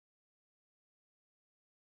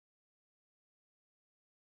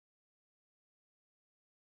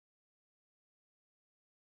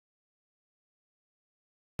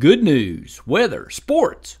Good news, weather,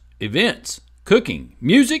 sports, events, cooking,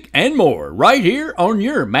 music, and more right here on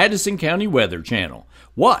your Madison County Weather Channel.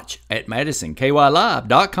 Watch at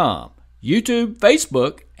MadisonKYLive.com, YouTube,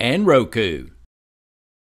 Facebook, and Roku.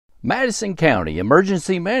 Madison County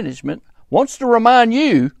Emergency Management wants to remind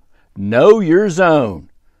you, know your zone.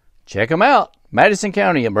 Check them out, Madison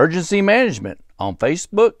County Emergency Management, on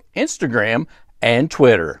Facebook, Instagram, and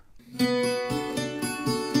Twitter.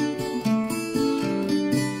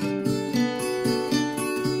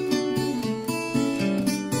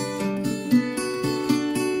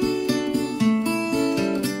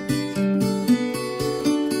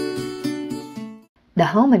 The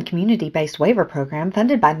Home and Community-Based Waiver Program,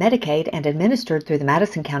 funded by Medicaid and administered through the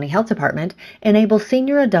Madison County Health Department, enables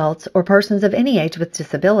senior adults or persons of any age with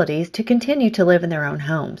disabilities to continue to live in their own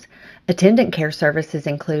homes. Attendant care services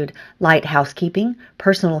include light housekeeping,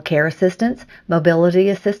 personal care assistance, mobility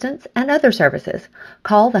assistance, and other services.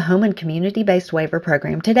 Call the Home and Community-Based Waiver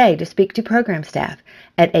Program today to speak to program staff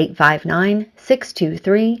at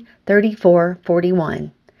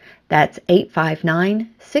 859-623-3441. That's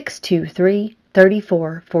 859-623-3441.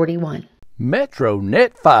 Metro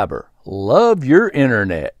Net Fiber. Love your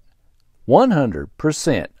internet.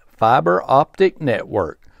 100% fiber optic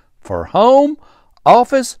network for home,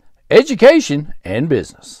 office, education, and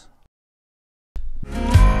business.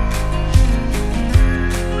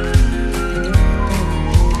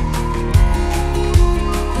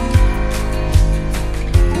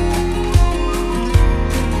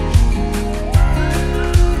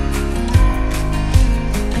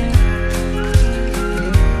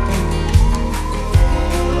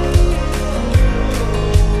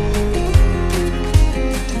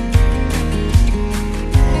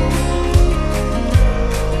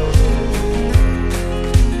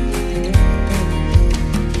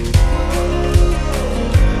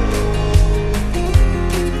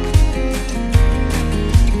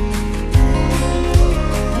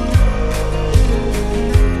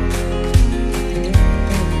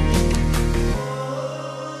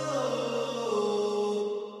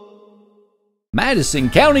 Madison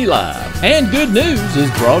County Live, and good news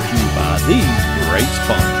is brought to you by these great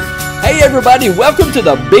sponsors. Hey everybody, welcome to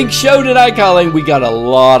the big show tonight, Colleen. We got a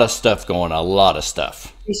lot of stuff going, a lot of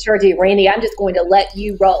stuff. We sure do, Randy. I'm just going to let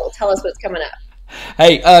you roll. Tell us what's coming up.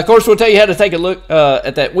 Hey, of course, we'll tell you how to take a look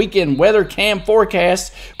at that weekend weather cam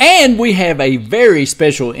forecast. And we have a very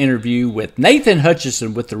special interview with Nathan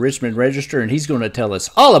Hutchison with the Richmond Register, and he's going to tell us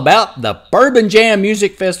all about the Bourbon Jam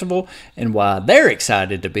Music Festival and why they're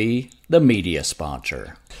excited to be the media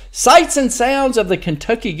sponsor. Sights and sounds of the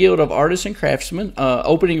Kentucky Guild of Artists and Craftsmen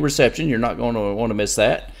opening reception. You're not going to want to miss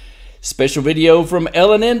that. Special video from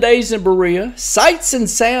L&N Days in Berea. Sights and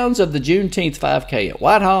sounds of the Juneteenth 5K at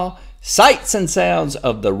Whitehall. Sights and sounds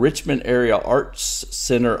of the Richmond Area Arts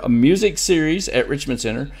Center, a music series at Richmond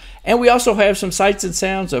Center. And we also have some sights and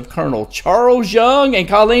sounds of Colonel Charles Young. And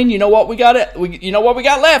Colleen, you know what we got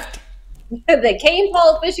left? The Cain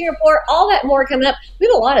fishing report, all that more coming up. We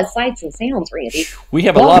have a lot of sights and sounds, Randy. We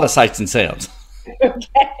have a lot of sights and sounds.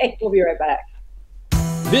 Okay, we'll be right back.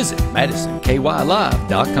 Visit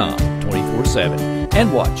MadisonKYLive.com 24/7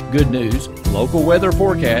 and watch good news, local weather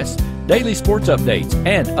forecasts, daily sports updates,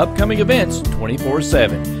 and upcoming events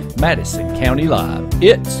 24/7. Madison County Live.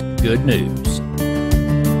 It's good news.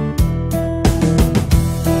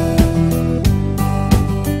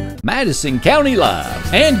 Madison County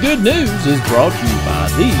Live, and good news is brought to you by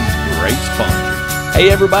these great sponsors.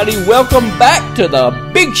 Hey everybody, welcome back to the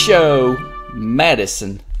big show,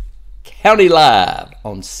 Madison County Live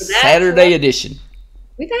on Saturday edition.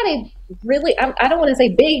 We've had a really, I don't want to say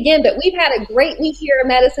big again, but we've had a great week here in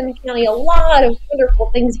Madison County. A lot of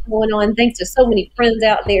wonderful things going on, thanks to so many friends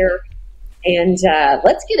out there. And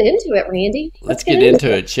let's get into it, Randy. Let's get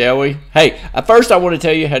into it, shall we? Hey, first I want to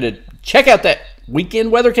tell you how to check out that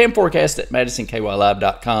weekend weather cam forecast at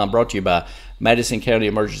MadisonKYLive.com, brought to you by Madison County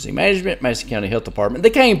Emergency Management, Madison County Health Department, the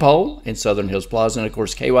Cain Pole in Southern Hills Plaza, and of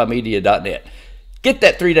course KYmedia.net. Get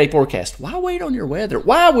that 3-day forecast. Why wait on your weather?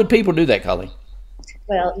 Why would people do that, Colleen?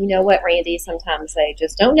 Well, you know what, Randy? Sometimes they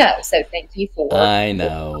just don't know. So thank you for I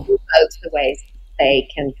know folks the ways they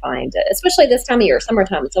can find it, especially this time of year,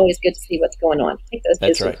 summertime. It's always good to see what's going on. Take those.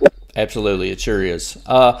 That's right. Absolutely, it sure is.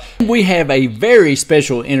 We have a very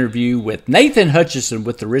special interview with Nathan Hutchison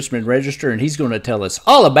with the Richmond Register, and he's going to tell us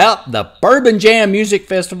all about the Bourbon Jam Music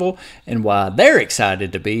Festival and why they're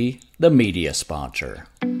excited to be the media sponsor.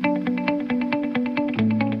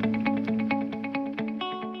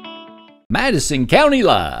 Madison County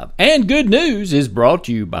Live. And good news is brought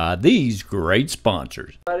to you by these great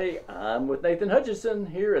sponsors. I'm with Nathan Hutchison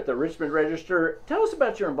here at the Richmond Register. Tell us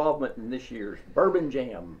about your involvement in this year's Bourbon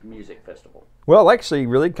Jam Music Festival. Well, actually,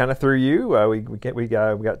 really kind of through you. We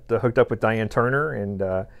got hooked up with Diane Turner,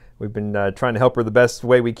 and we've been trying to help her the best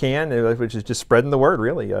way we can, which is just spreading the word,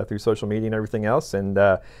 really, through social media and everything else. And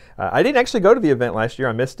I didn't actually go to the event last year.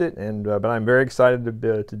 I missed it, and but I'm very excited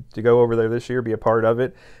to go over there this year, be a part of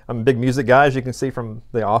it. I'm a big music guy, as you can see from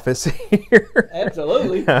the office here.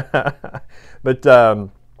 Absolutely.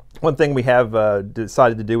 But one thing we have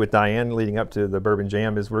decided to do with Diane leading up to the Bourbon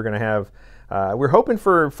Jam is we're going to have, we're hoping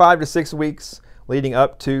for 5 to 6 weeks leading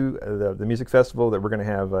up to the music festival that we're going to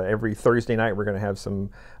have every Thursday night. We're going to have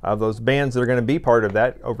some of those bands that are going to be part of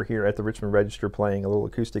that over here at the Richmond Register playing a little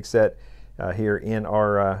acoustic set here in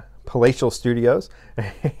our palatial studios.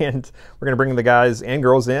 And we're going to bring the guys and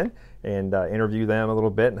girls in and interview them a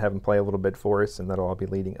little bit and have them play a little bit for us, and that'll all be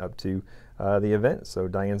leading up to the event. So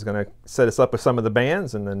Diane's going to set us up with some of the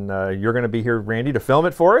bands, and then you're going to be here, Randy, to film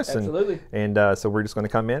it for us. Absolutely. And so we're just going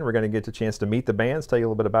to come in. We're going to get the chance to meet the bands, tell you a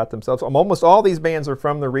little bit about themselves. Almost all these bands are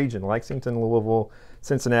from the region: Lexington, Louisville,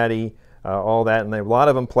 Cincinnati, all that. And a lot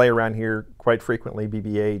of them play around here quite frequently,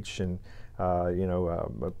 BBH and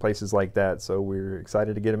places like that. So we're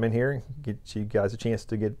excited to get them in here, get you guys a chance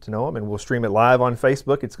to get to know them, and we'll stream it live on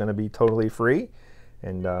Facebook. It's going to be totally free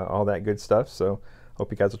and all that good stuff. So hope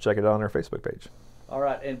you guys will check it out on our Facebook page. All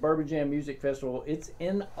right, and Bourbon Jam Music Festival, it's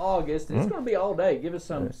in August. It's going to be all day. Give us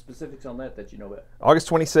some specifics on that you know about. August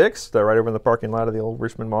 26th, right over in the parking lot of the old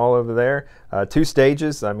Richmond Mall over there. 2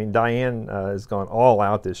 stages. I mean, Diane has gone all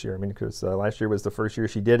out this year. I mean, because last year was the first year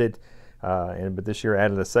she did it. But this year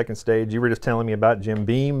added a 2nd stage. You were just telling me about Jim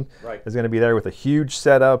Beam is going to be there with a huge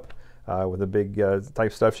setup, with a big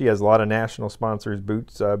type stuff. She has a lot of national sponsors,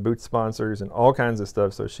 boot sponsors, and all kinds of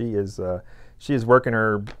stuff. So she is working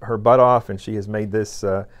her butt off, and she has made this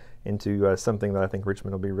into something that I think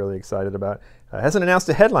Richmond will be really excited about. Hasn't announced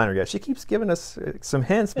a headliner yet. She keeps giving us some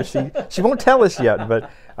hints, but she won't tell us yet.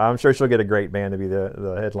 But I'm sure she'll get a great band to be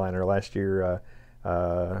the headliner. Last year,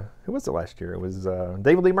 who was it last year? It was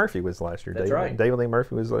David Lee Murphy was last year. That's right. David Lee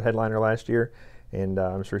Murphy was the headliner last year, and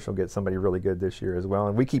I'm sure she'll get somebody really good this year as well.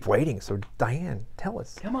 And we keep waiting, so Diane, tell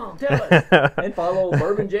us. Come on, tell us. And follow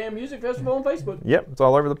Bourbon Jam Music Festival on Facebook. Yep, it's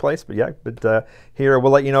all over the place. But yeah, here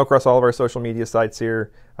we'll let you know across all of our social media sites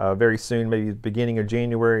here very soon, maybe beginning of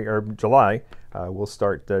January or July. We'll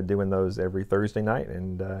start doing those every Thursday night,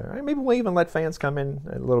 and maybe we'll even let fans come in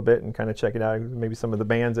a little bit and kind of check it out. Maybe some of the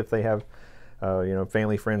bands, if they have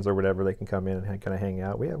family, friends, or whatever, they can come in and kind of hang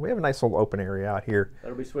out. We have a nice little open area out here.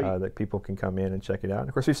 That'll be sweet. That people can come in and check it out. And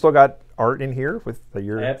of course, we've still got art in here with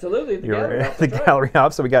absolutely the gallery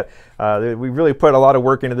hop. So we got we really put a lot of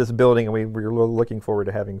work into this building, and we're looking forward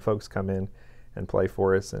to having folks come in and play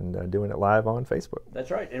for us and doing it live on Facebook.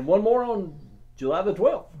 That's right. And one more on July the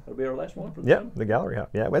 12th. That'll be our last one for the summer. The gallery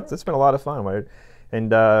hop. Yeah, it's been a lot of fun.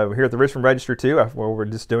 And we're here at the Richmond Register too. While we're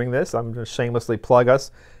just doing this, I'm going to shamelessly plug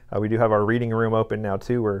us. We do have our reading room open now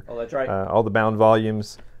too, where that's right. All the bound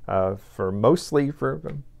volumes for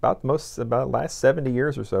about the last 70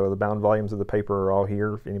 years or so, the bound volumes of the paper are all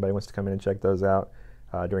here. If anybody wants to come in and check those out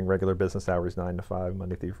during regular business hours, 9 to 5,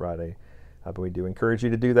 Monday through Friday. But we do encourage you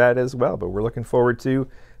to do that as well. But we're looking forward to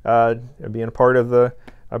being a part of the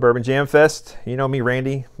Bourbon Jam Fest. You know me,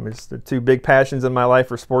 Randy. It's the 2 big passions in my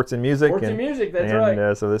life are sports and music. Sports and music, that's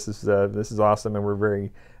right. So this is awesome, and we're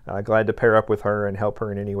very glad to pair up with her and help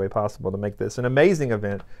her in any way possible to make this an amazing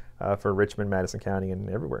event for Richmond, Madison County, and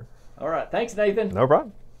everywhere. All right. Thanks, Nathan. No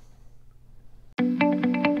problem.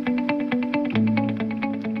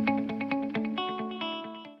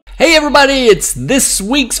 Hey everybody, it's this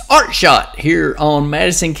week's Art Shot here on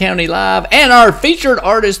Madison County Live, and our featured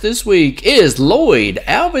artist this week is Lloyd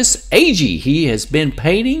Alvis Agee. He has been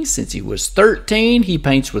painting since he was 13. He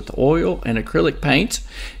paints with oil and acrylic paints.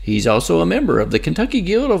 He's also a member of the Kentucky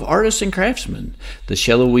Guild of Artists and Craftsmen, the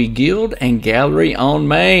Shellowee Guild, and Gallery on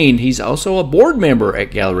Main. He's also a board member at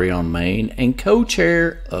Gallery on Main and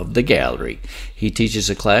co-chair of the gallery. He teaches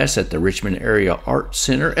a class at the Richmond Area Art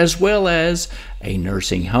Center as well as a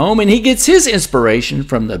nursing home, and he gets his inspiration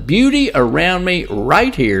from the beauty around me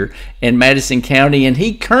right here in Madison County, and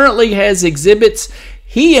he currently has exhibits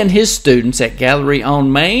he and his students at Gallery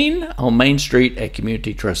on Main Street at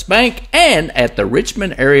Community Trust Bank, and at the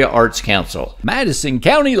Richmond Area Arts Council. Madison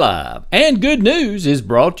County Live. And good news is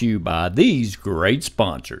brought to you by these great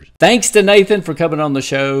sponsors. Thanks to Nathan for coming on the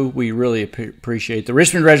show. We really appreciate the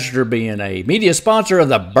Richmond Register being a media sponsor of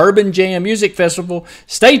the Bourbon Jam Music Festival.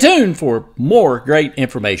 Stay tuned for more great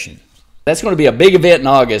information. That's going to be a big event in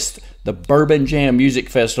August. the Bourbon Jam Music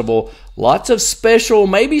Festival. Lots of special,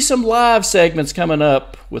 maybe some live segments coming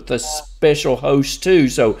up with a special host too,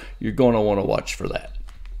 so you're going to want to watch for that.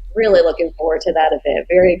 Really looking forward to that event.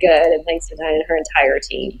 Very good, and thanks to Diane and her entire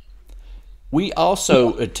team. We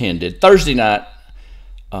also attended Thursday night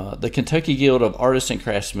the Kentucky Guild of Artists and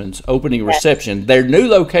Craftsmen's opening reception, their new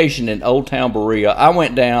location in Old Town Berea. I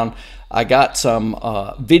went down. I got some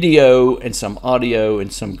video and some audio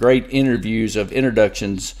and some great interviews of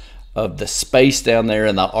introductions of the space down there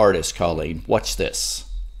and the artists, Colleen. Watch this.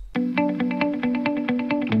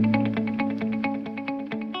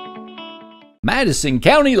 Madison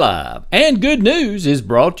County Live and Good News is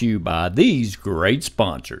brought to you by these great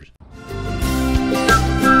sponsors.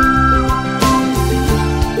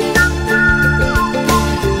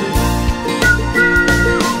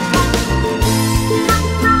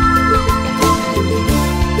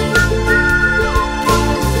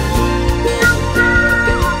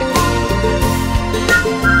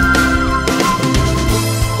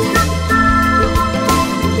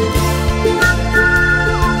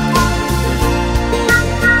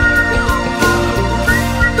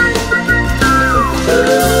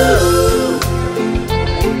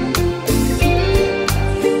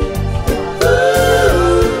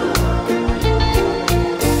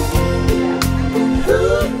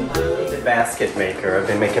 Maker. I've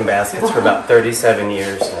been making baskets for about 37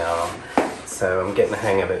 years now, so I'm getting the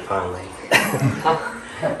hang of it finally.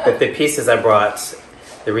 But the pieces I brought,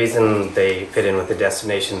 the reason they fit in with the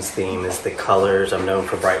destinations theme is the colors. I'm known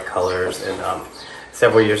for bright colors, and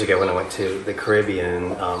several years ago when I went to the Caribbean,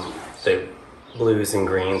 the blues and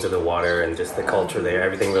greens of the water and just the culture there,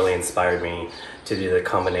 everything really inspired me to do the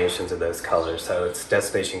combinations of those colors. So it's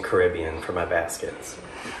Destination Caribbean for my baskets.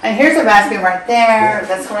 And here's a basket right there.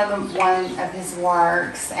 That's one of his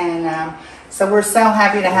works, and so we're so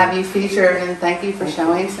happy to have you featured, and thank you for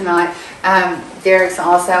showing tonight. Derek's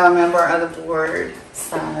also a member of the board,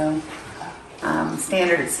 so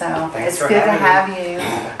standards. So Thanks it's good to have you.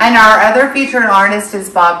 And our other featured artist is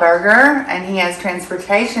Bob Berger, and he has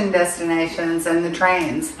transportation destinations and the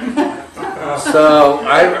trains. So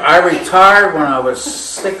I retired when I was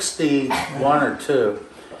 61 or 2.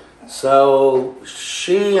 So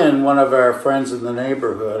she and one of our friends in the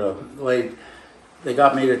neighborhood, they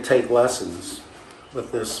got me to take lessons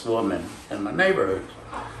with this woman in my neighborhood.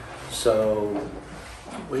 So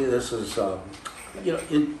this is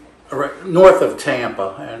north of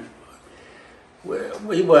Tampa, and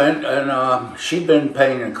we went, and she'd been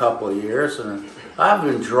painting a couple of years, and I've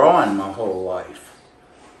been drawing my whole life,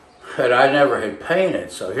 but I never had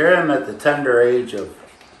painted. So here I'm at the tender age of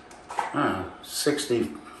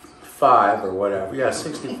 65 or whatever. Yeah,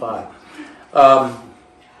 65.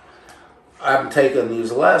 I'm taking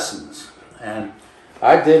these lessons, and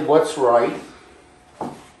I did what's right.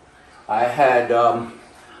 I had a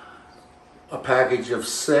package of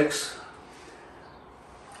 6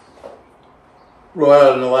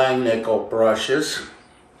 Royal and Langnickel brushes.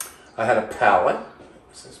 I had a palette,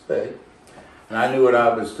 this is big, and I knew what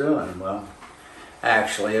I was doing. Well,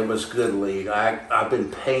 actually, it was good lead. I've been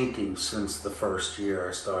painting since the first year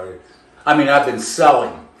I started. I mean, I've been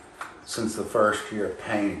selling since the first year of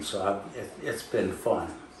painting, so it's been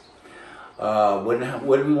fun.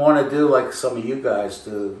 Wouldn't want to do like some of you guys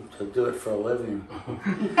do, to do it for a living.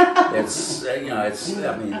 It's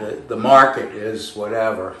I mean, the market is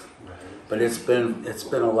whatever, but it's been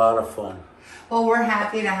a lot of fun. Well, we're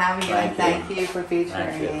happy to have you, and Thank thank you for featuring.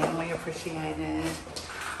 Thank you. We appreciate it.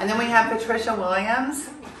 And then we have Patricia Williams,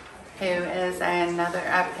 who is another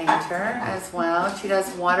painter as well. She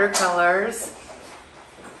does watercolors,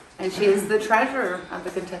 and she is the treasurer of the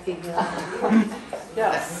Kentucky Guild.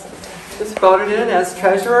 Yes, just voted in as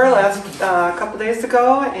treasurer last couple days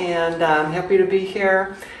ago, and I'm happy to be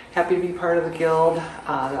here, happy to be part of the guild.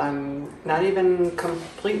 I'm not even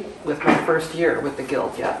complete with my first year with the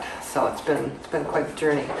guild yet, so it's been quite the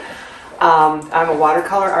journey. I'm a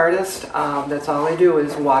watercolor artist. That's all I do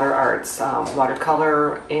is water arts,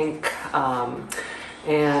 watercolor, ink,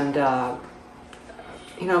 and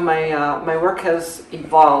my work has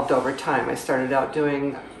evolved over time. I started out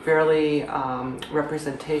doing fairly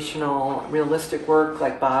representational, realistic work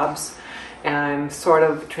like Bob's, and I'm sort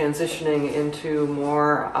of transitioning into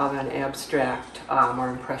more of an abstract, more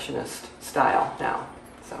impressionist style now.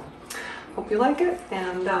 So hope you like it,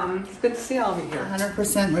 and it's good to see all of you here.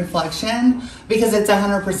 100% reflection, because it's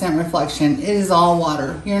 100% reflection. It is all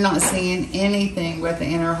water. You're not seeing anything with the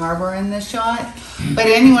inner harbor in this shot, but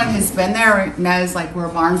anyone who's been there knows, like where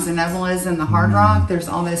Barnes and Noble is in the Hard Rock, there's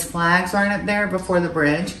all those flags right up there before the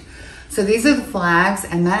bridge. So these are the flags,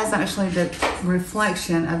 and that is actually the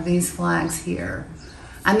reflection of these flags here.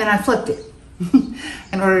 and then I flipped it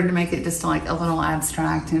in order to make it just like a little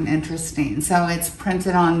abstract and interesting. So it's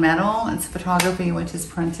printed on metal. It's photography which is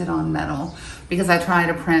printed on metal, because I try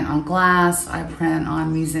to print on glass, I print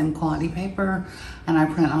on museum quality paper, and I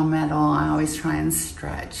print on metal. I always try and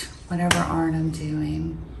stretch whatever art I'm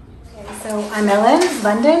doing. So I'm Ellen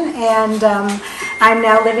London, and I'm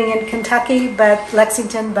now living in Kentucky,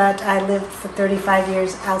 Lexington, but I lived for 35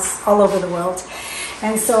 years all over the world.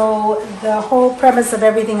 And so the whole premise of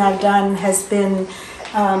everything I've done has been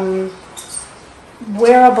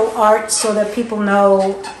wearable art, so that people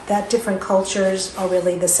know that different cultures are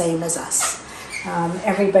really the same as us.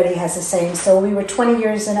 Everybody has the same. So we were 20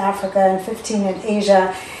 years in Africa and 15 in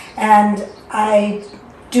Asia, and I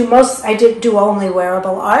did do only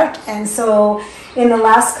wearable art. And so in the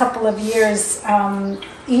last couple of years,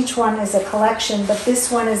 each one is a collection, but this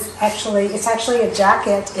one is it's actually a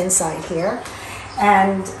jacket inside here.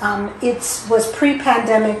 And it was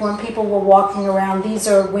pre-pandemic when people were walking around. These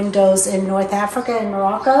are windows in North Africa and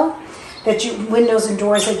Morocco, windows and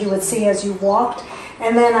doors that you would see as you walked.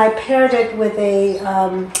 And then I paired it with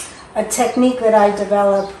a technique that I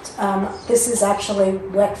developed. This is actually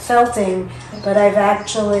wet felting, but I've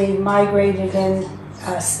actually migrated in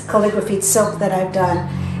calligraphied silk that I've done,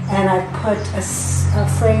 and I put a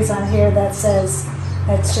phrase on here that says,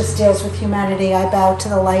 that just deals with humanity. I bow to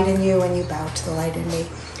the light in you, and you bow to the light in me.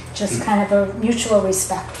 Just kind of a mutual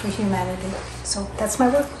respect for humanity. So that's my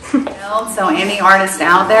work. So any artist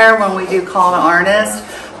out there, when we do call to artists,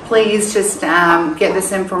 please just get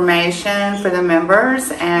this information for the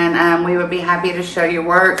members, and we would be happy to show your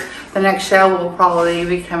work. The next show will probably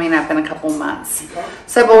be coming up in a couple months.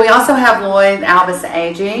 So, but we also have Lloyd Albus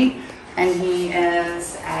Agee, and he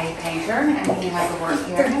is a painter, and he has a work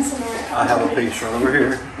here. I have a piece right over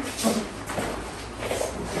here.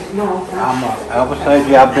 I'm Albus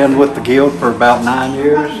Agee. I've been with the Guild for about 9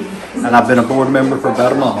 years, and I've been a board member for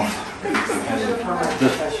about a month.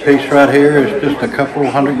 This piece right here is just a couple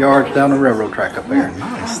hundred yards down the railroad track up there.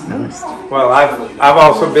 Nice, nice. Well, I've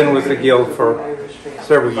also been with the Guild for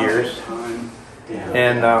several years,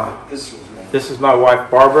 and this is my wife,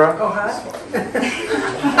 Barbara. Oh, hi.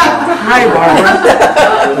 Hi,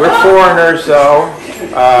 Barbara. We're foreigners, so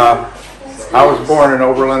I was born in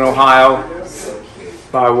Oberlin, Ohio,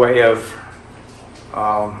 by way of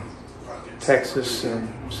Texas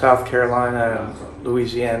and South Carolina and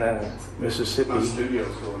Louisiana and Mississippi, a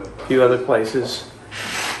few other places.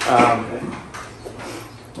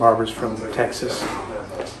 Barbara's from Texas.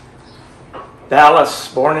 Dallas,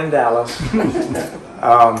 born in Dallas.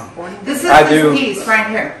 This is this piece right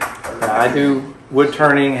here. I do wood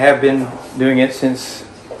turning, have been doing it since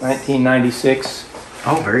 1996.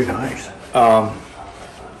 Oh, very nice.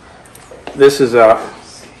 This is a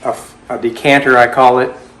decanter, I call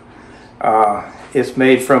it. It's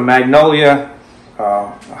made from magnolia,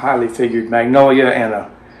 a highly figured magnolia, and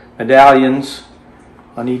medallions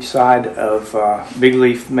on each side of big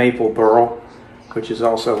leaf maple burl, which is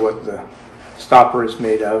also what the stopper is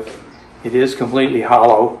made of. It is completely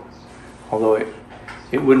hollow, although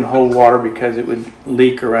it wouldn't hold water because it would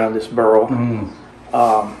leak around this burl.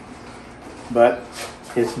 But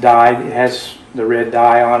it's dyed. It has the red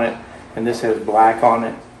dye on it, and this has black on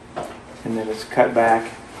it, and then it's cut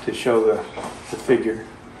back to show the figure.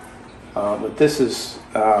 But this is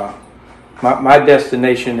my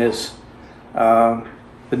destination is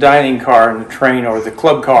the dining car and the train or the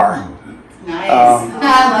club car. Nice.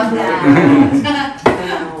 I love that.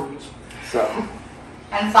 So.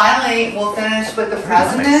 And finally, we'll finish with the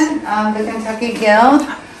president of the Kentucky Guild,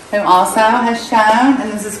 who also has shown,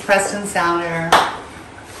 and this is Preston Souter.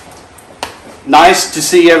 Nice to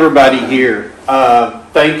see everybody here.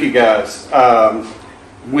 Thank you guys.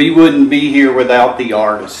 We wouldn't be here without the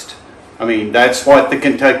artist. I mean, that's what the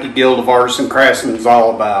Kentucky Guild of Artists and Craftsmen is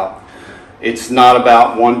all about. It's not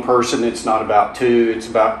about one person, it's not about two, it's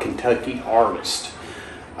about Kentucky artists.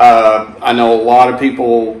 I know a lot of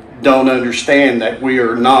people don't understand that we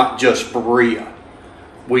are not just Berea.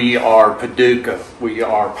 We are Paducah, we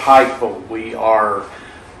are Pikeville, we are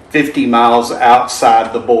 50 miles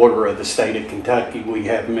outside the border of the state of Kentucky. We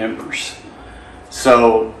have members.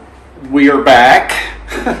 So we are back.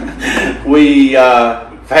 We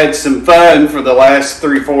had some fun for the last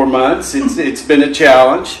 3-4 months. It's been a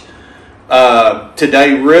challenge.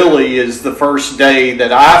 Today really is the first day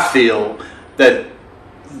that I feel that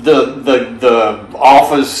the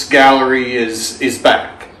office gallery is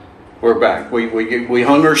back. We're back. We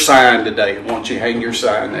hung our sign today. Once you hang your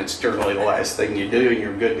sign, that's generally the last thing you do, and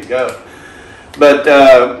you're good to go. But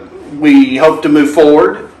we hope to move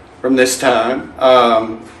forward from this time.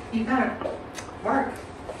 You gotta work.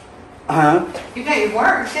 You got your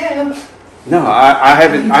work too. No, I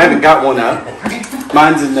haven't got one up.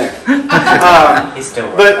 Mine's in there. He's still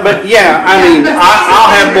working. But yeah, I mean, I'll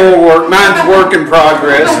have more work. Mine's work in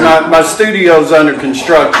progress. My studio's under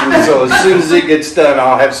construction, so as soon as it gets done,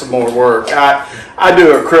 I'll have some more work. I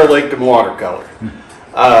do acrylic and watercolor.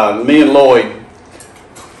 Me and Lloyd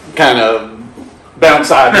kind of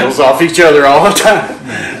bounce ideals off each other all the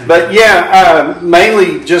time. But yeah,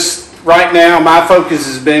 mainly just right now, my focus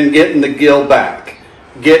has been getting the guild back,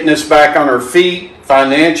 getting us back on our feet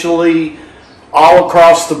financially, all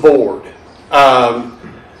across the board.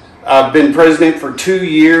 I've been president for 2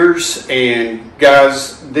 years, and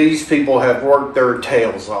guys, these people have worked their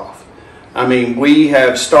tails off. I mean, we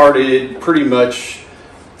have started pretty much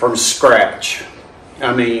from scratch.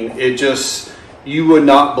 I mean, you would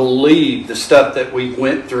not believe the stuff that we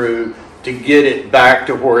went through to get it back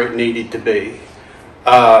to where it needed to be.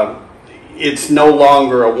 It's no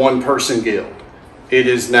longer a one-person guild. It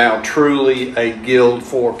is now truly a guild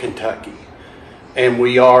for Kentucky. And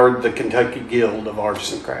we are the Kentucky Guild of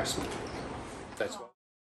Artists and Craftsmen. That's what.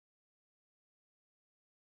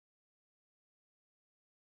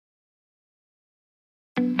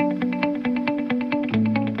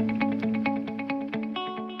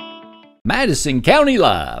 Madison County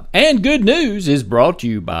Live and Good News is brought to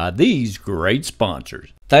you by these great sponsors.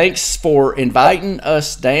 Thanks for inviting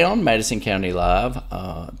us down, Madison County Live,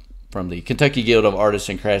 from the Kentucky Guild of Artists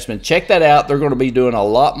and Craftsmen. Check that out. They're going to be doing a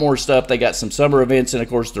lot more stuff. They got some summer events, and of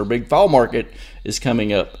course their big fall market is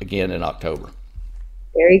coming up again in October.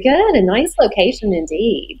 Very good. A nice location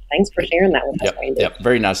indeed. Thanks for sharing that with us, Randy. Yep,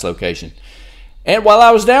 very nice location. And while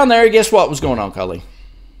I was down there, guess what was going on, Colleen?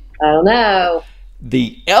 Oh no.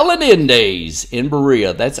 The L&N Days in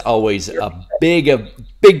Berea. That's always a big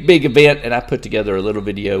event, and I put together a little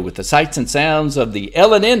video with the sights and sounds of the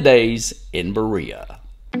L&N Days in Berea.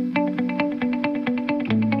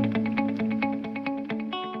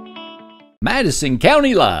 Madison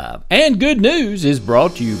County Live and Good News is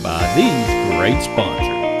brought to you by these great sponsors.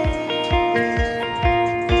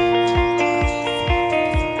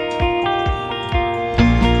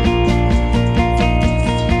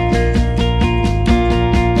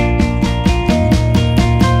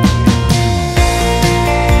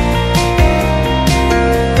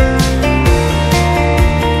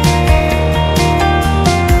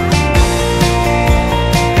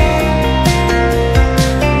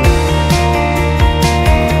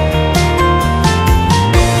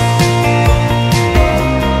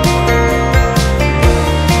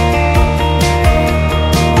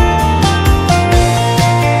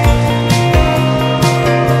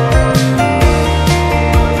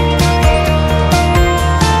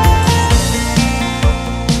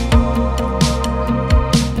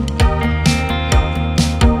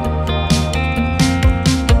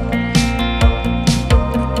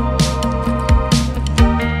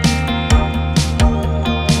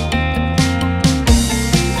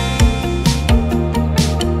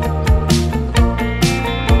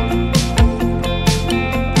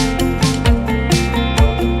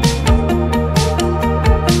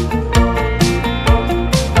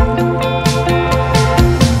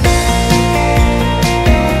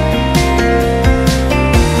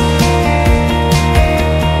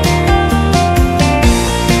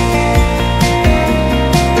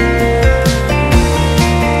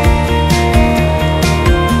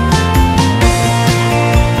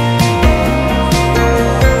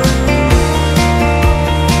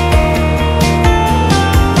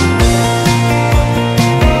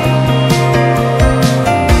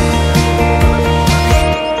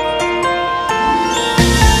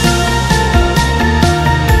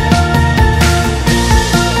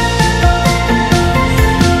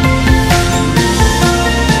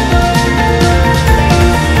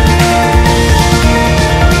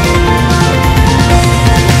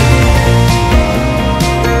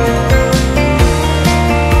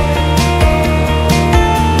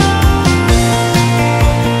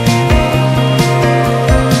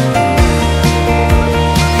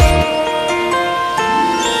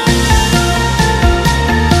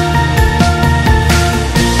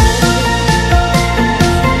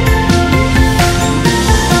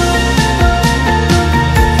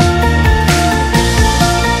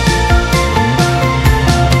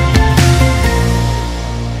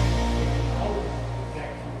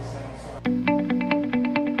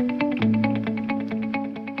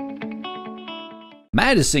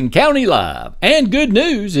 Madison County Live and Good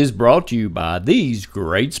News is brought to you by these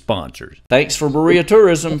great sponsors. Thanks for Berea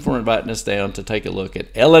Tourism for inviting us down to take a look at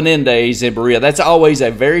L&N Days in Berea. That's always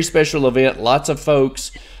a very special event. Lots of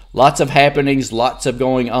folks, Lots of happenings, lots of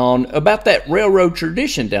going on about that railroad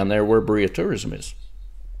tradition down there where Berea tourism is.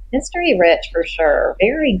 History rich for sure.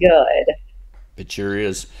 Very good. It sure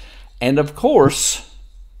is. And of course,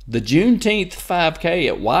 the Juneteenth 5K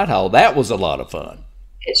at Whitehall, that was a lot of fun.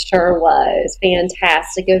 It sure was.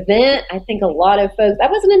 Fantastic event. I think a lot of folks,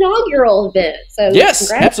 that was an inaugural event. So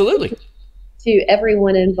yes, absolutely. To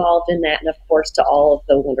everyone involved in that, and of course to all of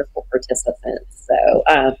the wonderful participants.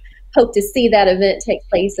 So hope to see that event take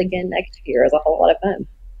place again next year. It was a whole lot of fun.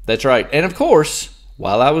 That's right. And of course,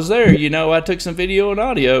 while I was there, you know, I took some video and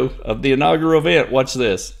audio of the inaugural event. Watch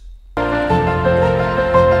this.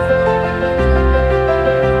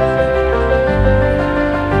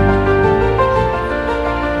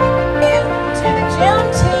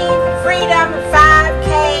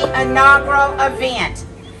 Inaugural event.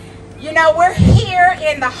 You know, we're here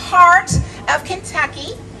in the heart of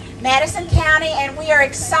Kentucky, Madison County, and we are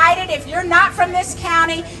excited, if you're not from this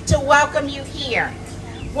county, to welcome you here.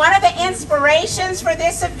 One of the inspirations for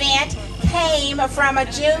this event came from a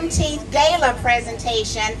Juneteenth gala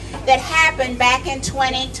presentation that happened back in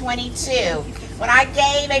 2022 when I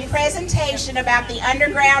gave a presentation about the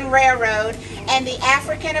Underground Railroad and the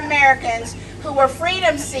African Americans who were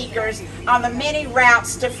freedom seekers on the many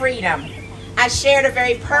routes to freedom. I shared a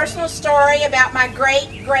very personal story about my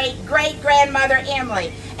great-great-great-grandmother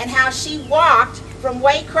Emily and how she walked from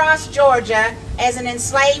Waycross, Georgia as an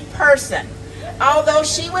enslaved person. Although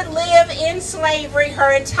she would live in slavery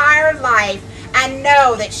her entire life, I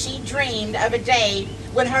know that she dreamed of a day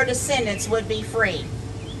when her descendants would be free.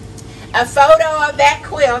 A photo of that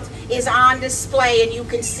quilt is on display, and you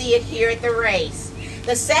can see it here at the race.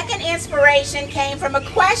 The second inspiration came from a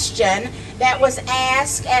question that was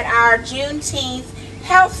asked at our Juneteenth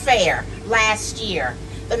health fair last year.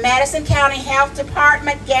 The Madison County Health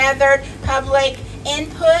Department gathered public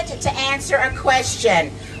input to answer a question: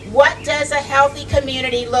 what does a healthy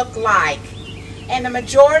community look like? And the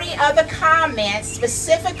majority of the comments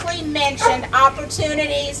specifically mentioned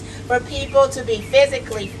opportunities for people to be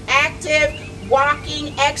physically active,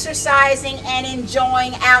 walking, exercising, and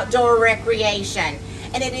enjoying outdoor recreation.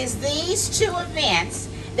 And it is these two events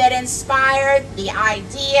that inspired the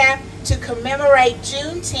idea to commemorate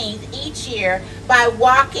Juneteenth each year by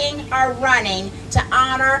walking or running to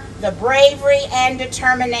honor the bravery and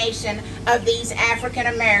determination of these African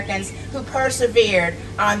Americans who persevered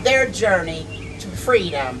on their journey to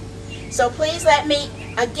freedom. So please let me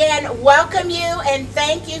again welcome you and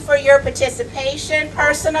thank you for your participation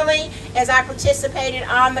personally as I participated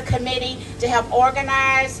on the committee to help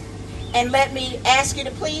organize. And let me ask you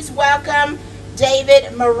to please welcome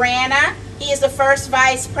David Marana. He is the first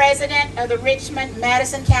Vice President of the Richmond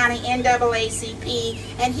Madison County NAACP,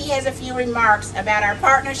 and he has a few remarks about our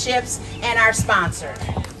partnerships and our sponsors.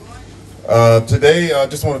 Today, I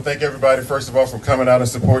just want to thank everybody, first of all, for coming out and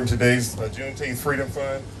supporting today's Juneteenth Freedom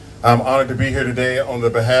Fund. I'm honored to be here today on the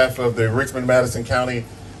behalf of the Richmond Madison County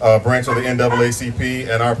branch of the NAACP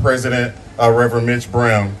and our president, Reverend Mitch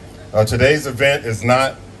Brown. Today's event is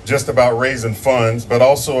not just about raising funds, but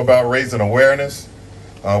also about raising awareness.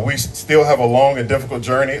 We still have a long and difficult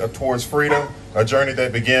journey towards freedom, a journey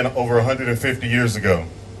that began over 150 years ago.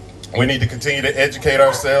 We need to continue to educate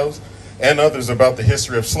ourselves and others about the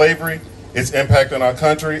history of slavery, its impact on our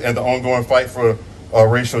country, and the ongoing fight for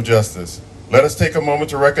racial justice. Let us take a moment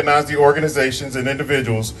to recognize the organizations and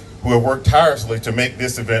individuals who have worked tirelessly to make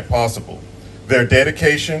this event possible. Their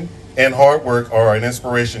dedication and hard work are an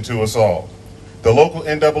inspiration to us all. The local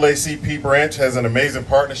NAACP branch has an amazing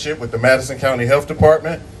partnership with the Madison County Health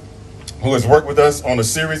Department, who has worked with us on a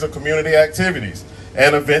series of community activities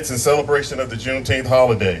and events in celebration of the Juneteenth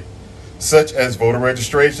holiday, such as voter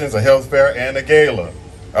registrations, a health fair, and a gala.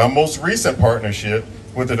 Our most recent partnership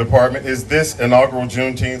with the department is this inaugural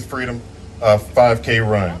Juneteenth Freedom 5K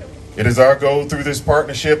run. It is our goal through this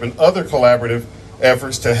partnership and other collaborative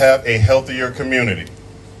efforts to have a healthier community.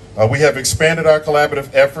 We have expanded our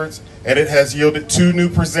collaborative efforts, and it has yielded 2 new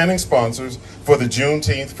presenting sponsors for the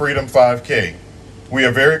Juneteenth Freedom 5K. We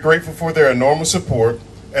are very grateful for their enormous support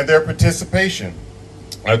and their participation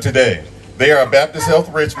today. They are Baptist Health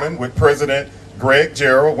Richmond with President Greg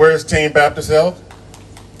Gerald. Where's Team Baptist Health?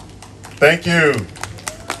 Thank you.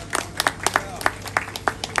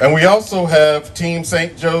 And we also have Team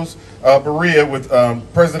St. Joseph Berea with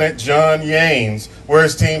President John Yanes.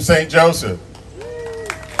 Where's Team St. Joseph?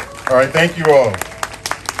 All right, thank you all.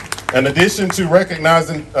 In addition to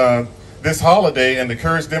recognizing this holiday and the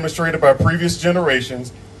courage demonstrated by previous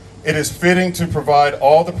generations, it is fitting to provide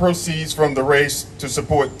all the proceeds from the race to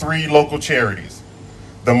support 3 local charities: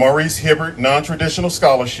 the Maurice Hibbert Non-Traditional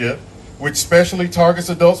Scholarship, which specially targets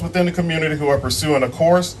adults within the community who are pursuing a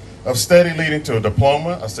course of study leading to a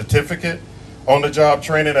diploma, a certificate, on-the-job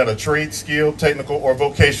training at a trade, skill, technical, or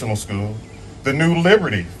vocational school. The New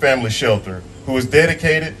Liberty Family Shelter, who is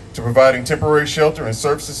dedicated to providing temporary shelter and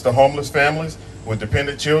services to homeless families with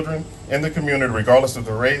dependent children in the community, regardless of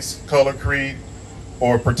the race, color, creed,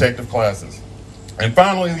 or protective classes. And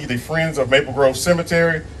finally, the Friends of Maple Grove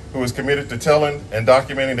Cemetery, who is committed to telling and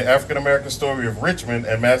documenting the African-American story of Richmond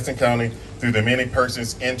and Madison County through the many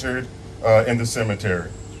persons entered in the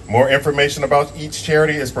cemetery. More information about each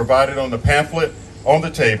charity is provided on the pamphlet on the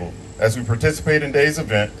table. As we participate in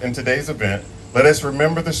today's event, let us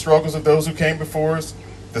remember the struggles of those who came before us,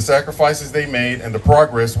 the sacrifices they made, and the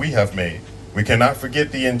progress we have made. We cannot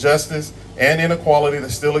forget the injustice and inequality that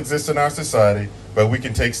still exists in our society, but we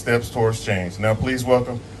can take steps towards change. Now please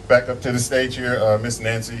welcome back up to the stage here, Miss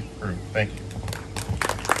Nancy Crew. Thank you.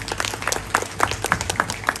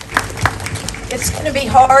 It's going to be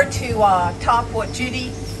hard to top what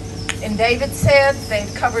Judy and David said.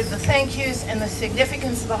 They've covered the thank yous and the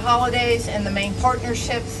significance of the holidays and the main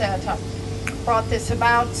partnerships that brought this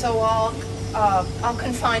about. So I'll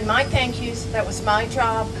confine my thank yous. That was my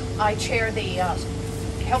job. I chair the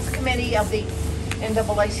health committee of the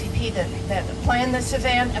NAACP that planned this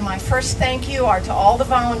event, and my first thank you are to all the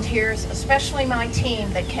volunteers, especially my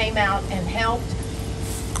team that came out and helped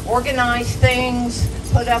organize things,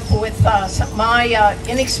 put up with my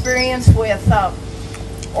inexperience with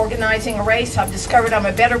organizing a race. I've discovered I'm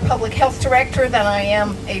a better public health director than I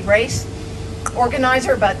am a race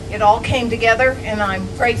organizer, but it all came together, and I'm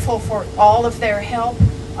grateful for all of their help.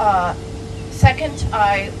 Second,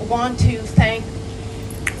 I want to thank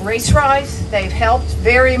Race Rise. They've helped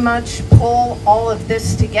very much pull all of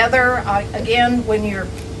this together. Again, when you're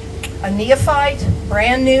a neophyte,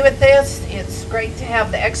 brand new at this, it's great to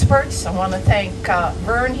have the experts. I want to thank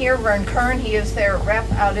Vern here, Vern Kern. He is their rep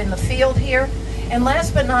out in the field here. And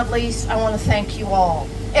last but not least, I want to thank you all,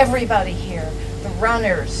 everybody here, the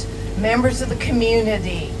runners, members of the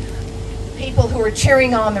community, people who are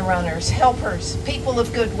cheering on the runners, helpers, people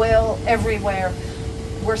of goodwill everywhere.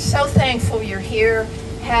 We're so thankful you're here.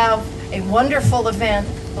 Have a wonderful event.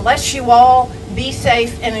 Bless you all. Be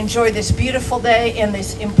safe and enjoy this beautiful day and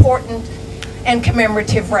this important and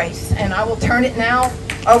commemorative race. And I will turn it now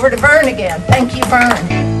over to Vern again. Thank you,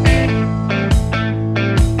 Vern.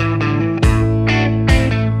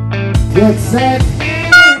 Get set.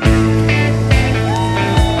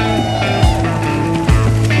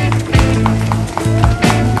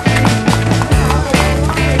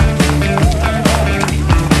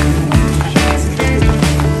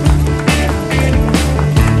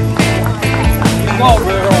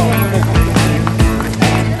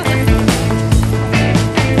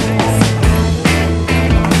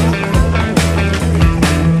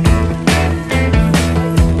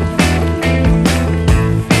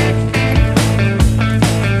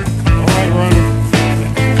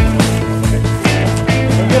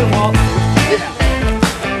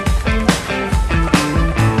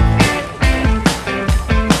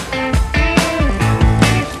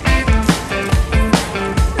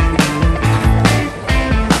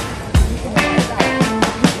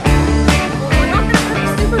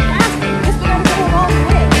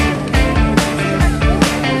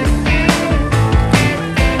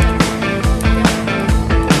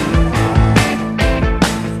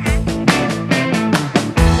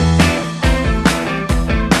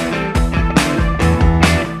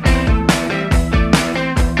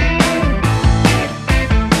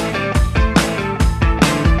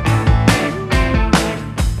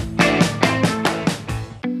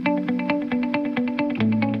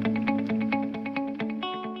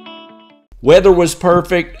 Weather was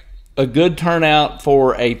perfect. A good turnout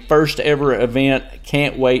for a first ever event.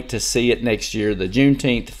 Can't wait to see it next year. The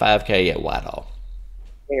Juneteenth 5K at Whitehall.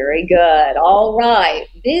 Very good. All right.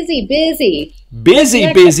 Busy.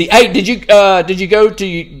 Hey, did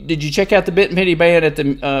you check out the Bit and Penny Band at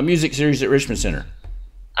the music series at Richmond Center?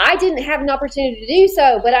 I didn't have an opportunity to do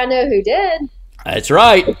so, but I know who did. That's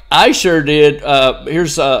right. I sure did.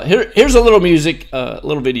 Here's a little music,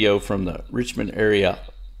 little video from the Richmond area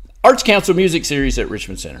Arts Council music series at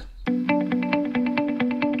Richmond Center.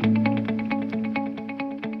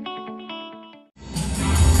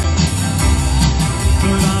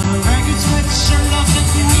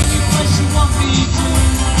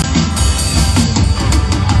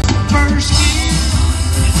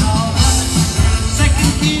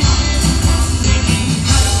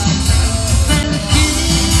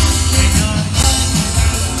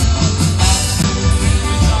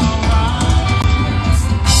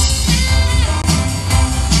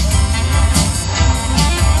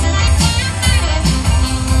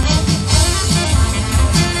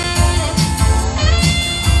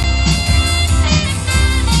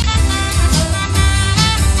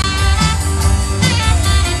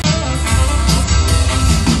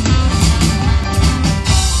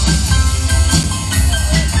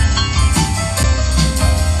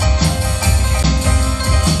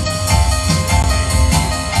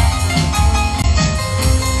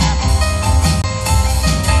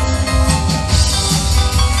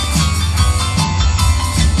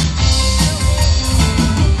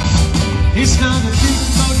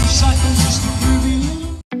 cycles just to prove you.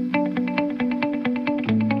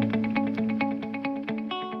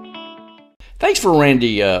 Thanks for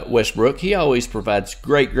Randy Westbrook. He always provides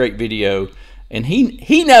great video, and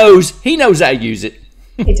he knows how to use it.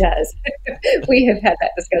 He does. We have had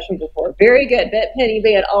that discussion before. Very good. Bet Penny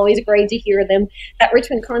Band, always great to hear them. That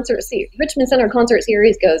Richmond Center concert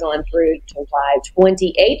series goes on through July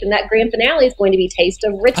 28th, and that grand finale is going to be Taste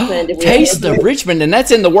of Richmond. Taste of Richmond, and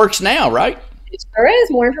that's in the works now, right? It sure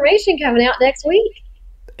is. More information coming out next week.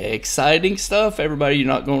 Exciting stuff, everybody. You're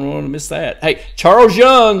not going to want to miss that. Hey, Charles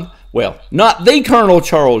Young, well, not the Colonel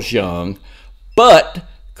Charles Young, but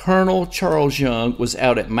Colonel Charles Young was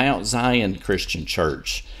out at Mount Zion Christian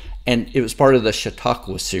Church, and it was part of the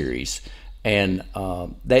Chautauqua series. And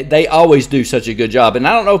they always do such a good job. And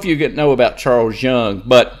I don't know if you know about Charles Young,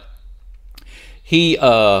 but he,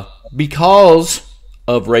 because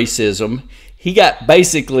of racism, he got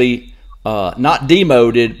basically not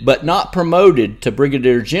demoted, but not promoted to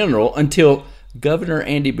Brigadier General until Governor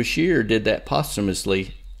Andy Beshear did that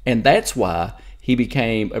posthumously. And that's why he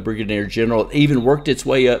became a Brigadier General, even worked its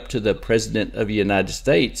way up to the President of the United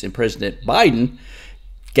States, and President Biden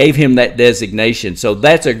gave him that designation. So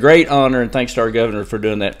that's a great honor, and thanks to our governor for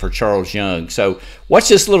doing that for Charles Young. So watch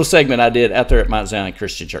this little segment I did out there at Mount Zion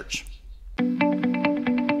Christian Church.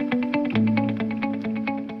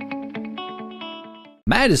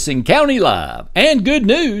 Madison County Live and Good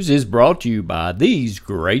News is brought to you by these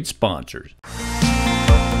great sponsors.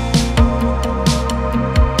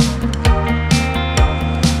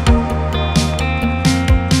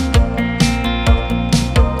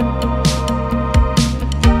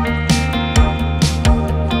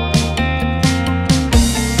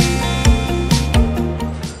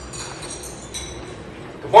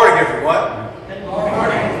 Good morning, everyone. Good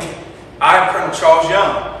morning. I'm Colonel Charles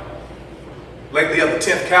Young, lately of the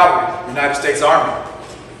 10th Cavalry, United States Army.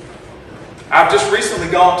 I've just recently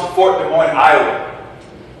gone to Fort Des Moines, Iowa.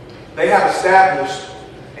 They have established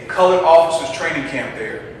a colored officers training camp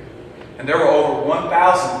there, and there were over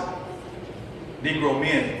 1,000 Negro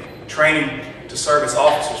men training to serve as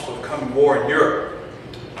officers for the coming war in Europe.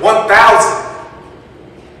 1,000!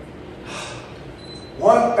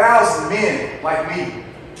 1,000 men like me.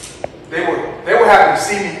 They were happy to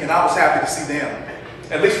see me, and I was happy to see them.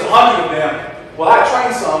 At least 100 of them. Well, I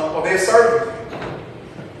trained some, or they served with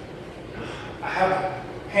me. I have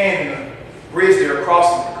a hand in a bridge there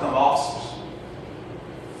crossing to become officers.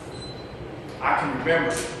 I can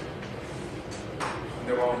remember when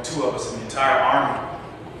there were only 2 of us in the entire army.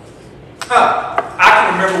 I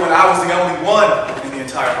can remember when I was the only one in the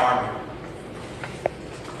entire army.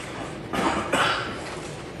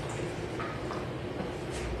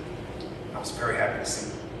 I was very happy to see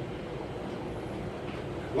them.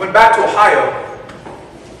 Went back to Ohio,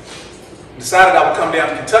 decided I would come down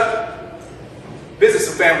to Kentucky, visit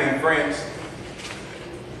some family and friends,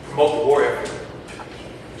 promote the war effort.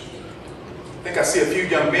 I think I see a few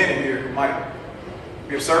young men in here who might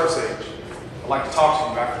be of service age. I'd like to talk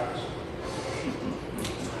to you afterwards.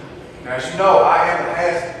 Now, as you know, I am the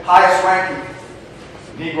highest ranking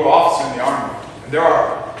Negro officer in the Army, and there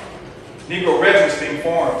are Negro regiments being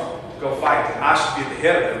formed to go fight, and I should be at the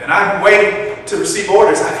head of them. And I've been waiting to receive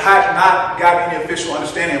orders. I had not gotten any official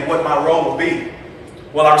understanding of what my role will be.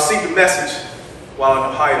 Well, I received a message while in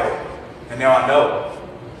Ohio, and now I know.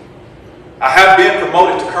 I have been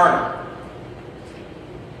promoted to colonel,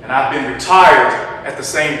 and I've been retired at the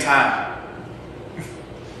same time.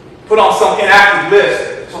 Put on some inactive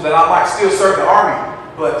list so that I might still serve the Army,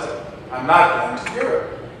 but I'm not going to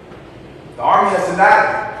Europe. The Army has denied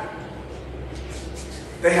me.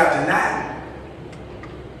 They have denied me.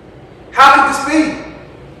 How could this be?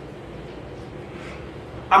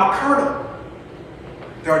 I'm a colonel.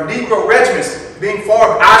 There are Negro regiments being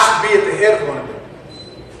formed. I should be at the head of one of them.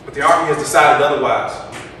 But the Army has decided otherwise.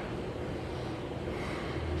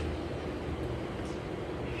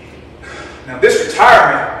 Now, this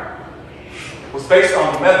retirement was based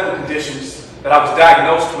on the medical conditions that I was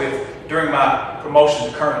diagnosed with during my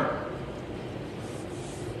promotion to colonel.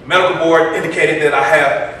 The medical board indicated that I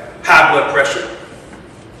have high blood pressure,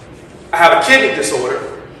 I have a kidney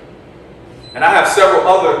disorder, and I have several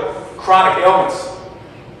other chronic ailments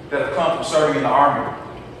that have come from serving in the Army.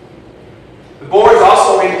 The board has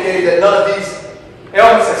also indicated that none of these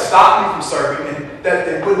ailments had stopped me from serving and that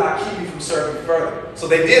they would not keep me from serving further. So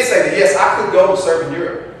they did say that yes, I could go and serve in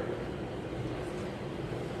Europe.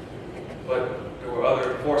 But there were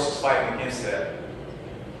other forces fighting against that.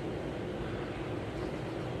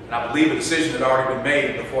 And I believe a decision had already been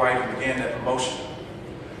made before I even began that promotion.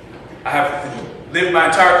 I have lived my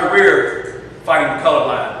entire career fighting the color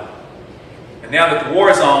line. And now that the war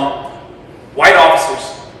is on, white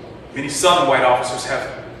officers, many Southern white officers,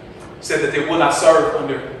 have said that they will not serve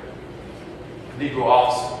under a Negro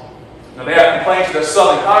officer. Now, they have complained to their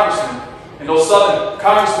Southern congressmen, and those Southern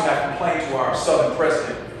congressmen have complained to our Southern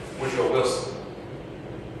president, Woodrow Wilson.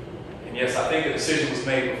 And yes, I think the decision was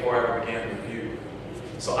made before I ever began the review.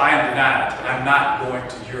 So I am denied. I'm not going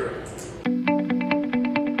to Europe.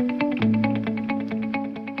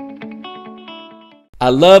 I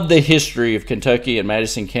love the history of Kentucky and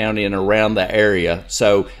Madison County and around the area.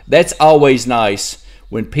 So that's always nice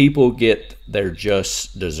when people get their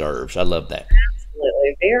just deserves. I love that.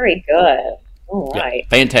 Absolutely. Very good. All right. Yeah,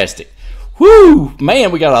 fantastic. Woo!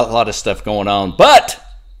 Man, we got a lot of stuff going on. But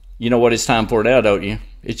you know what it's time for now, don't you?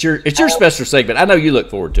 It's your special segment. I know you look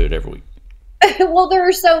forward to it every week. Well, there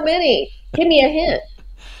are so many. Give me a hint.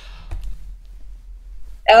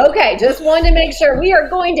 Okay, just wanted to make sure. We are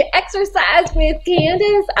going to exercise with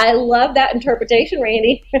Candace. I love that interpretation,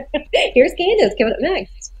 Randy. Here's Candace coming up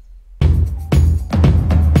next.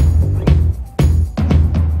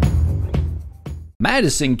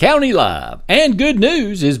 Madison County Live and Good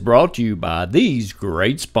News is brought to you by these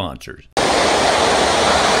great sponsors.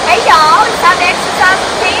 Hey y'all, it's time to exercise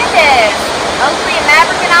with Candace. Oakley and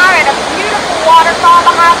Maverick and I are at a beautiful waterfall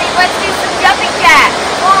behind me. Let's do some jumping jacks.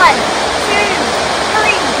 1, 2,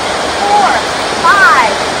 3, 4,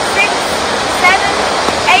 5, 6, 7,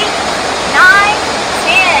 8, 9,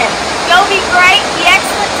 10. Go be great, be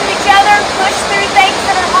excellent to each other, push through things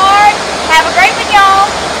that are hard. Have a great one, y'all.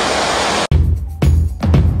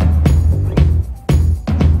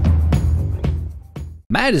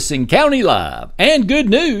 Madison County Live and Good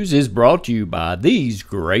News is brought to you by these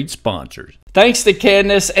great sponsors. Thanks to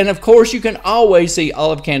Candace, and of course you can always see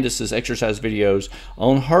all of Candace's exercise videos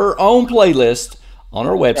on her own playlist on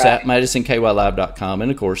our website, MadisonKYLive.com,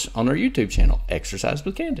 and of course on our YouTube channel, Exercise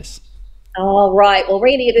with Candace. All right. Well,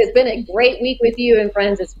 Randy, it has been a great week with you, and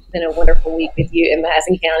friends, it's been a wonderful week with you in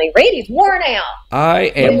Madison County. Randy's worn out. I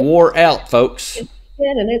am wore out, folks.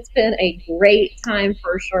 It's been a great time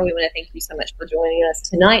for sure. We want to thank you so much for joining us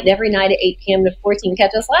tonight and every night at 8 p.m. to 14.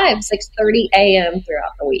 Catch us live 6:30 a.m.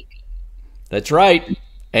 throughout the week. That's right.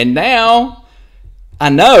 And now, I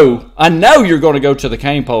know you're going to go to the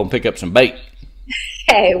Cain pole and pick up some bait.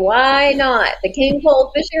 Hey, why not? The Cain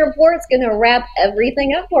Pole Fishing Report's going to wrap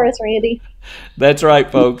everything up for us, Randy. That's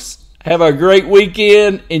right, folks. Have a great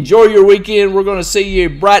weekend. Enjoy your weekend. We're going to see you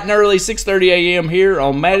bright and early, 6:30 a.m. here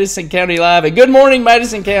on Madison County Live. And good morning,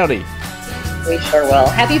 Madison County. We sure will.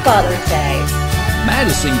 Happy Father's Day.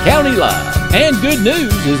 Madison County Live and Good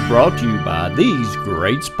News is brought to you by these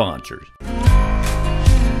great sponsors.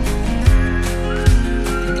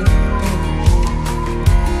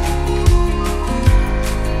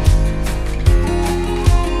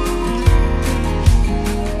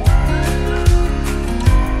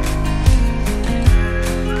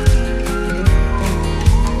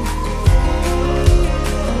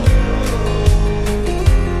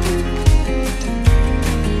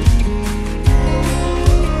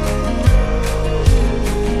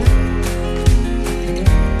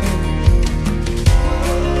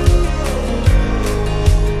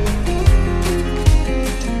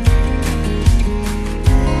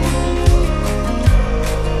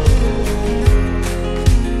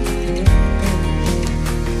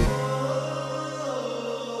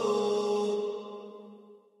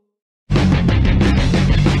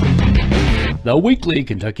 The weekly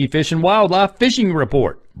Kentucky Fish and Wildlife Fishing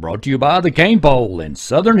Report, brought to you by the Cain Pole in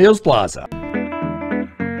Southern Hills Plaza.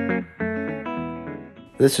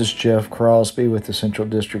 This is Jeff Crosby with the Central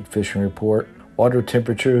District Fishing Report. Water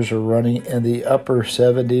temperatures are running in the upper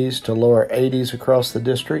 70s to lower 80s across the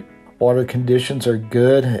district. Water conditions are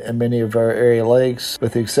good at many of our area lakes,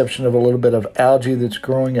 with the exception of a little bit of algae that's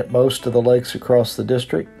growing at most of the lakes across the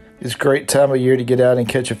district. It's a great time of year to get out and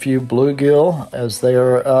catch a few bluegill as they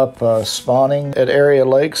are up spawning at area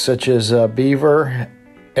lakes such as Beaver,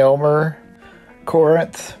 Elmer,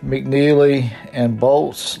 Corinth, McNeely, and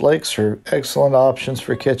Bolts. Lakes are excellent options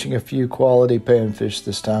for catching a few quality panfish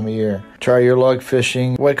this time of year. Try your luck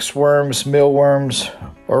fishing wax worms, mealworms,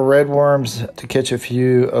 or redworms to catch a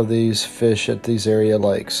few of these fish at these area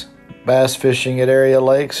lakes. Bass fishing at area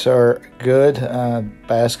lakes are good.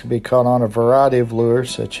 Bass can be caught on a variety of lures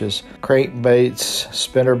such as crank baits,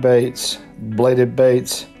 spinner baits, bladed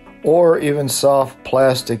baits, or even soft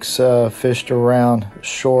plastics fished around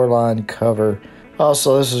shoreline cover.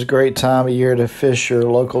 Also, this is a great time of year to fish your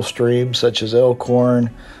local streams such as Elkhorn,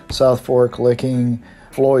 South Fork Licking,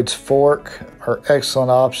 Floyd's Fork are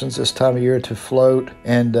excellent options this time of year to float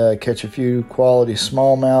and catch a few quality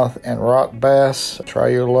smallmouth and rock bass. Try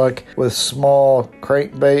your luck with small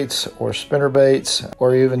crankbaits or spinnerbaits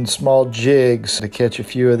or even small jigs to catch a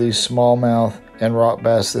few of these smallmouth and rock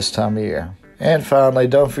bass this time of year. And finally,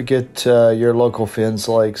 don't forget your local fins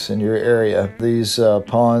lakes in your area. These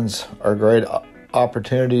ponds are great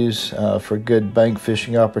opportunities for good bank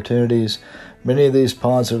fishing opportunities. Many of these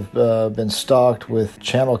ponds have been stocked with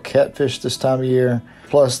channel catfish this time of year.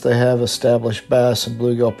 Plus, they have established bass and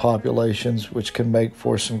bluegill populations, which can make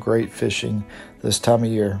for some great fishing this time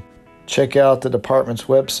of year. Check out the department's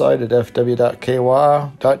website at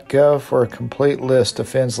fw.ky.gov for a complete list of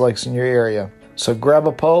fins lakes in your area. So grab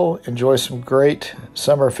a pole, enjoy some great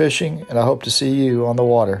summer fishing, and I hope to see you on the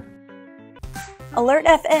water. Alert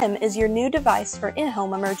FM is your new device for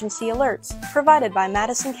in-home emergency alerts, provided by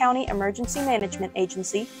Madison County Emergency Management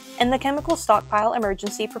Agency and the Chemical Stockpile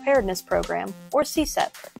Emergency Preparedness Program, or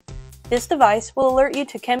CSEP. This device will alert you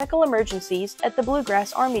to chemical emergencies at the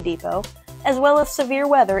Bluegrass Army Depot, as well as severe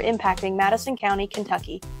weather impacting Madison County,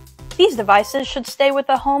 Kentucky. These devices should stay with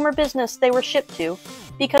the home or business they were shipped to,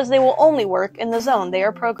 because they will only work in the zone they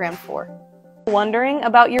are programmed for. Wondering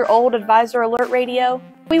about your old Advisor Alert radio?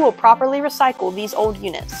 We will properly recycle these old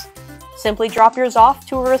units. Simply drop yours off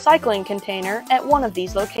to a recycling container at one of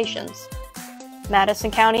these locations.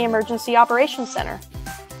 Madison County Emergency Operations Center,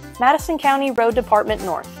 Madison County Road Department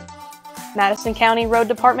North, Madison County Road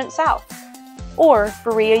Department South, or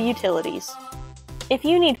Berea Utilities. If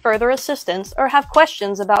you need further assistance or have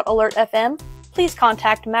questions about Alert FM, please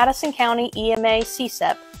contact Madison County EMA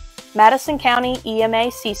CSEP. Madison County EMA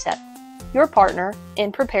CSEP, your partner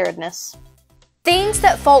in preparedness. Things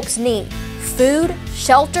that folks need: food,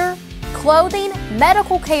 shelter, clothing,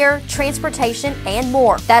 medical care, transportation, and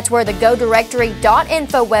more. That's where the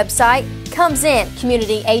GoDirectory.info website comes in.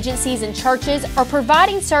 Community agencies and churches are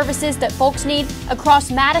providing services that folks need across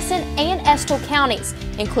Madison and Estill counties,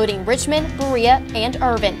 including Richmond, Berea, and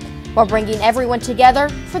Irvin, while bringing everyone together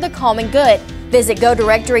for the common good. Visit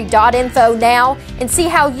GoDirectory.info now and see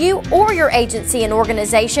how you or your agency and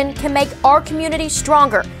organization can make our community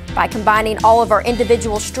stronger by combining all of our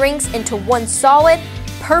individual strengths into one solid,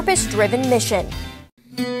 purpose-driven mission.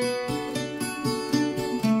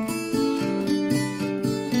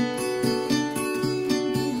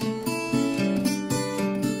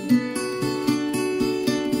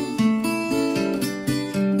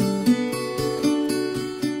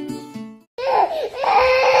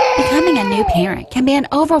 Becoming a new parent can be an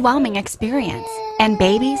overwhelming experience, and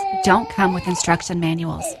babies don't come with instruction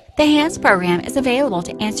manuals. The HANDS program is available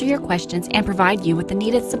to answer your questions and provide you with the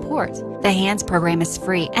needed support. The HANDS program is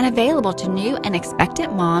free and available to new and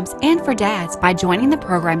expectant moms and for dads by joining the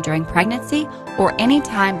program during pregnancy or any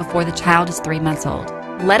time before the child is 3 months old.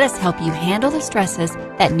 Let us help you handle the stresses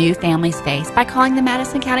that new families face by calling the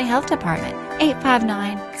Madison County Health Department,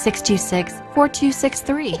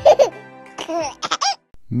 859-626-4263.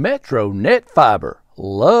 Metro Net Fiber.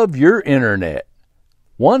 Love your internet.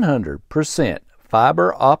 100%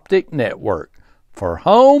 fiber optic network for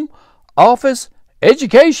home, office,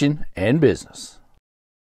 education, and business.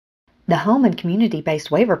 The Home and Community-Based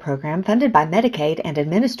Waiver Program, funded by Medicaid and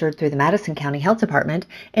administered through the Madison County Health Department,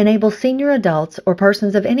 enables senior adults or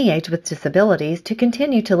persons of any age with disabilities to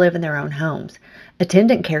continue to live in their own homes.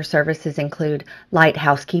 Attendant care services include light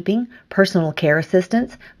housekeeping, personal care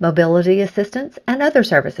assistance, mobility assistance, and other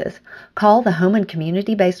services. Call the Home and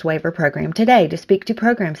Community-Based Waiver Program today to speak to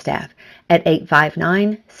program staff at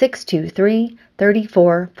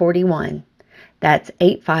 859-623-3441. That's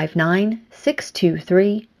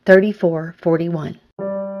 859-623-3441.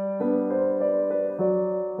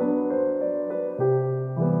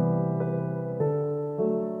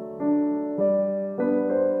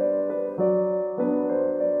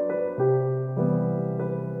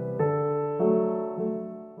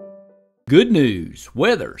 Good news,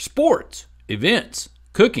 weather, sports, events,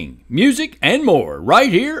 cooking, music, and more right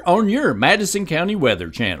here on your Madison County Weather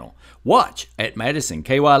Channel. Watch at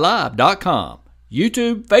MadisonKYLive.com,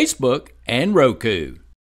 YouTube, Facebook, and Roku.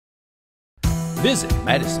 Visit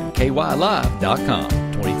MadisonKYLive.com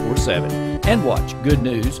 24/7 and watch good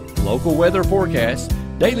news, local weather forecasts,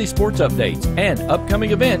 daily sports updates, and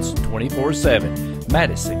upcoming events 24/7.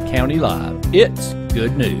 Madison County Live. It's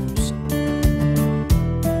good news.